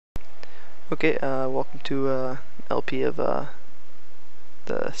Okay, welcome to LP of the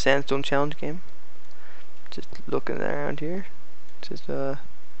Sandstone challenge game. Just looking around here. It says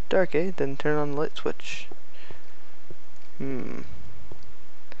dark, eh? Then turn on the light switch. Why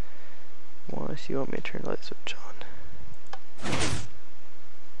do you want me to turn the light switch on?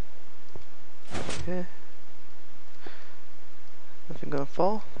 Okay. Nothing gonna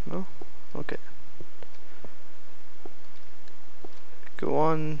fall? No? Okay. Go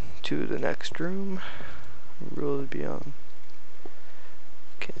on to the next room. Rule beyond.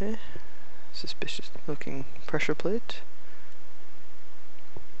 Okay. Suspicious looking pressure plate.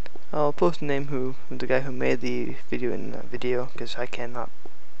 I'll post a name who the guy who made the video in the video because I cannot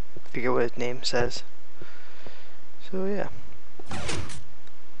figure what his name says. So yeah.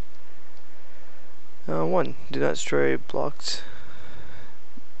 1. Do not destroy blocks.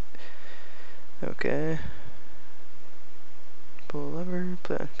 Okay. Pull a lever,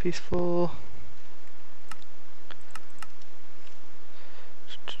 put on peaceful.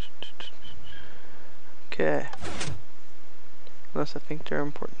 Okay. Unless I think they're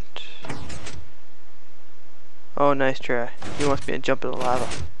important. Oh, nice try. He wants me to jump in the lava.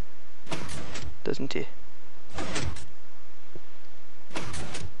 Doesn't he?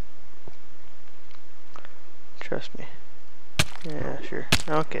 Trust me. Yeah, sure.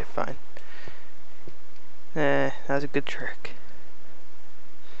 Okay, fine. That was a good trick.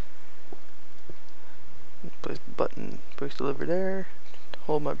 Place the button, push the lever there,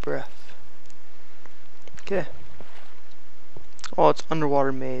 hold my breath. Okay. Oh, it's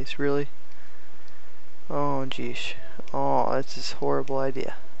underwater maze, really? Oh, jeez. Oh, that's this horrible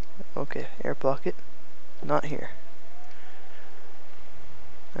idea. Okay, air pocket. Not here.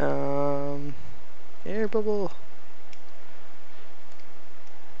 Air bubble.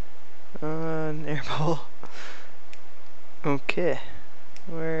 An air bubble. Okay.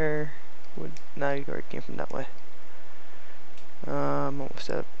 Where would... Now you already came from that way. I'm almost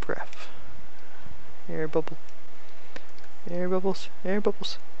out of breath. Air bubble. Air bubbles. Air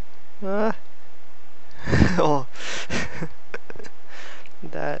bubbles. Ah. Oh.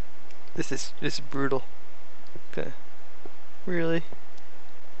 This is brutal. Okay. Really?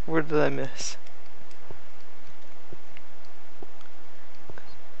 Where did I miss?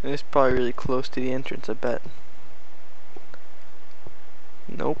 It's probably really close to the entrance, I bet.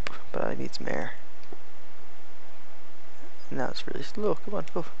 Nope, but I need some air. Now it's really slow. Come on,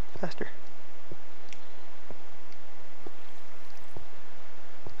 go faster.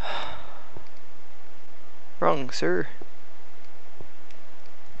 Wrong, sir.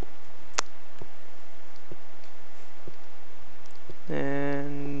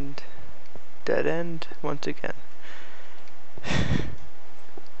 And dead end once again.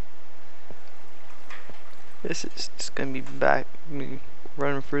 This is just gonna be me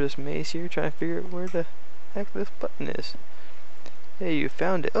running through this maze here, trying to figure out where the heck this button is. Hey, you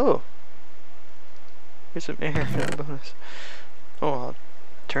found it. Oh, here's some air bonus. Oh, I'll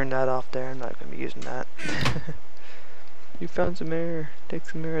turn that off there. I'm not gonna be using that. You found some air. Take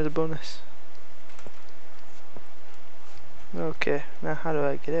some air as a bonus. Okay, now how do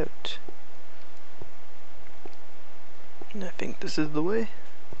I get out? I think this is the way.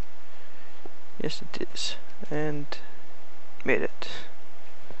 Yes, it is. And made it.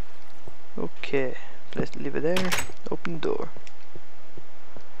 Okay, place the lever there. Open the door.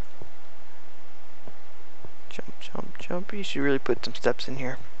 Jump, jump, jump. You should really put some steps in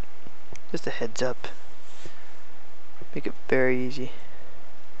here. Just a heads up. Make it very easy.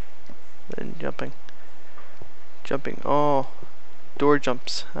 Then jumping. Jumping. Oh, door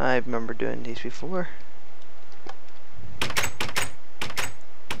jumps. I remember doing these before.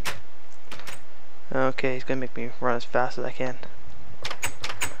 Okay, he's gonna make me run as fast as I can.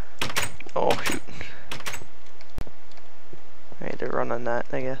 Oh, shoot. I need to run on that,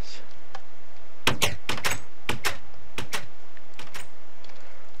 I guess.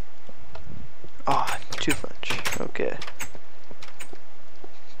 Ah, oh, too much. Okay.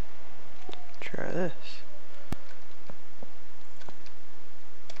 Try this.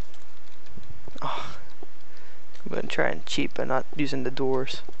 Oh, I'm gonna try and cheat by not using the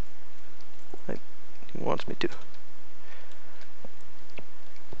doors like he wants me to.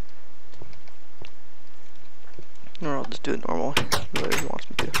 Or I'll just do it normal, the way he wants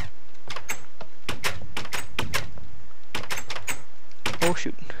me to. Oh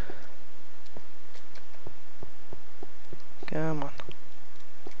shoot. Come on.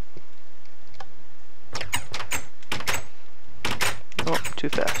 Oh, too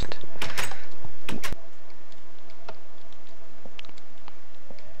fast.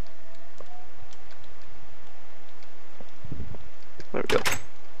 There we go.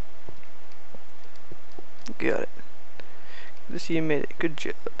 Got it. This you made it. Good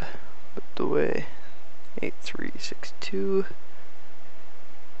job. Put the way. 8362.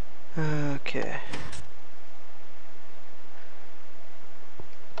 Okay.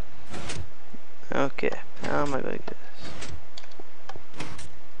 Okay. How am I going to get this?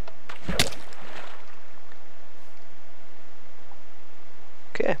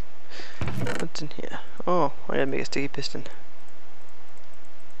 Okay. What's in here? Oh, I gotta make a sticky piston.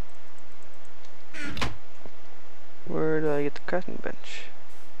 Where do I get the crafting bench?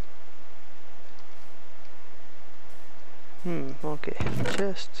 Okay,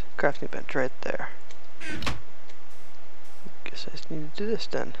 chest, crafting bench right there. Guess I just need to do this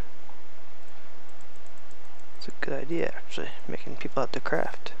then. It's a good idea actually, making people have to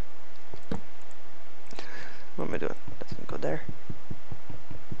craft. What am I doing? Doesn't go there.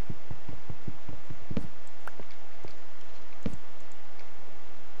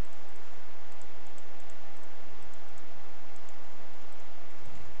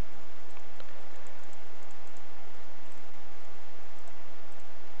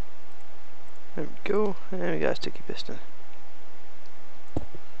 There we go, and we got a sticky piston.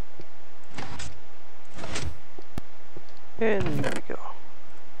 And there we go.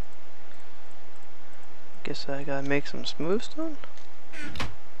 Guess I gotta make some smooth stone?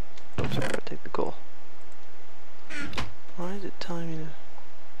 Oops, I gotta take the coal. Why is it telling me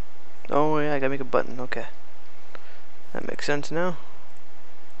to... Oh yeah, I gotta make a button, okay. That makes sense now.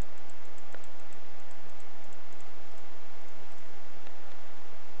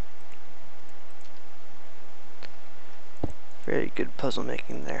 Very good puzzle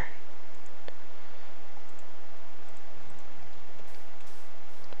making there.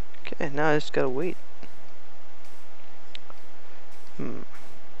 Okay, now I just gotta wait.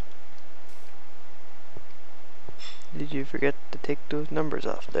 Did you forget to take those numbers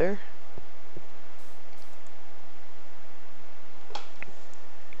off there?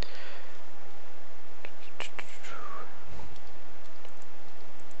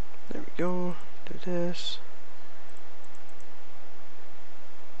 There we go. Do this.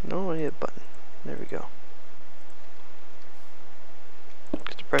 No, I need a button. There we go.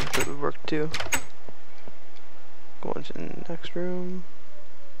 Because the pressure plate would work too. Go into the next room.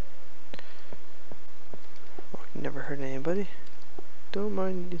 Oh, never hurt anybody. Don't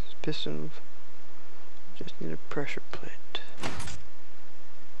mind these pistons. Just need a pressure plate.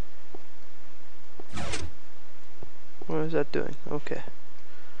 What is that doing? Okay.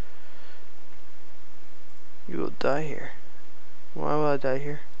 You will die here. Why will I die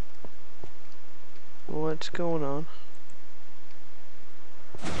here? What's going on?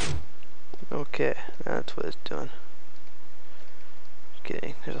 Okay, that's what it's doing. Just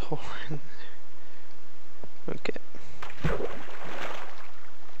kidding, there's a hole in there. Okay.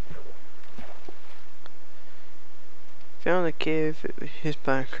 Found a cave, it was used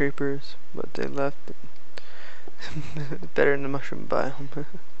by creepers, but they left it. Better than the mushroom biome.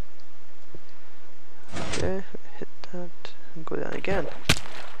 Okay, hit that and go down again.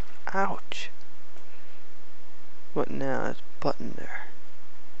 Ouch! What now? There's a button there.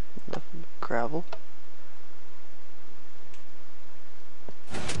 Nothing but gravel.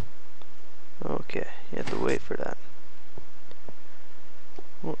 Okay, you have to wait for that.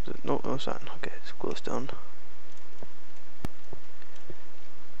 Oh, no, it's not. Okay, it's glowstone.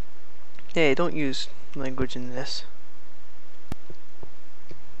 Hey, don't use language in this.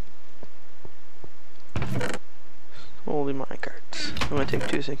 Holy minecarts. I'm gonna take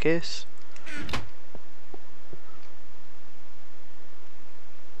two just in case.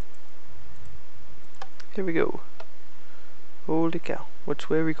 Here we go. Holy cow. Which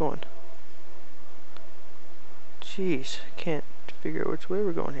way are we going? Jeez, I can't figure out which way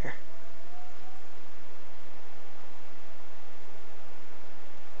we're going here.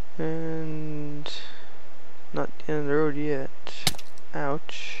 And not the end of the road yet.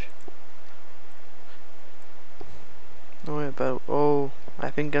 Ouch. Oh, I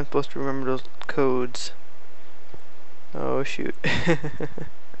think I'm supposed to remember those codes. Oh shoot.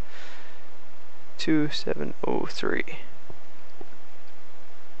 2703.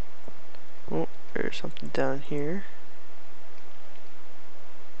 Oh, there's something down here.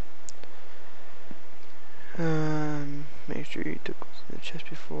 Make sure you took what's in the chest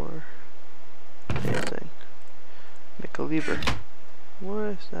before anything. Make a lever.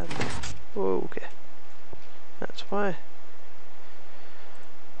 What is that? Oh, okay. That's why.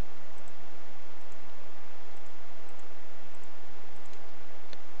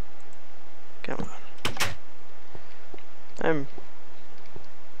 Come on.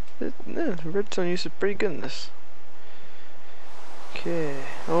 Redstone use is pretty good in this. Okay.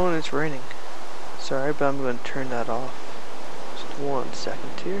 Oh, and it's raining. Sorry, but I'm going to turn that off. Just 1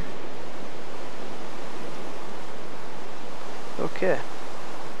 second here. Okay.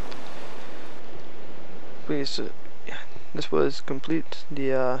 Please, this was complete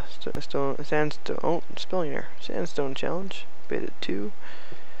the Sandstone, oh, spelling error, Sandstone challenge, beta 2.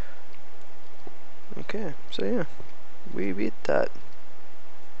 Okay, so yeah, we beat that.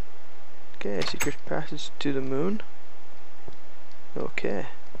 Okay, secret passage to the moon. Okay.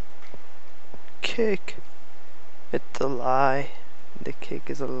 Cake. It's a lie. The cake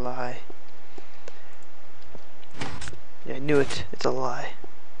is a lie. Yeah, I knew it. It's a lie.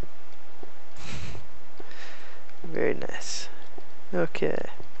 Very nice. Okay.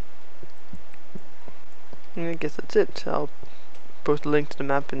 I guess that's it. I'll post a link to the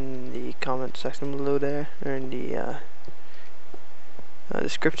map in the comment section below there, or in the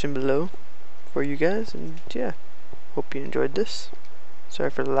description below for you guys. And yeah, hope you enjoyed this. Sorry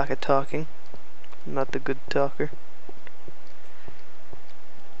for the lack of talking. I'm not the good talker.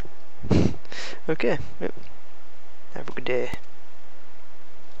 Okay. Yep. Have a good day.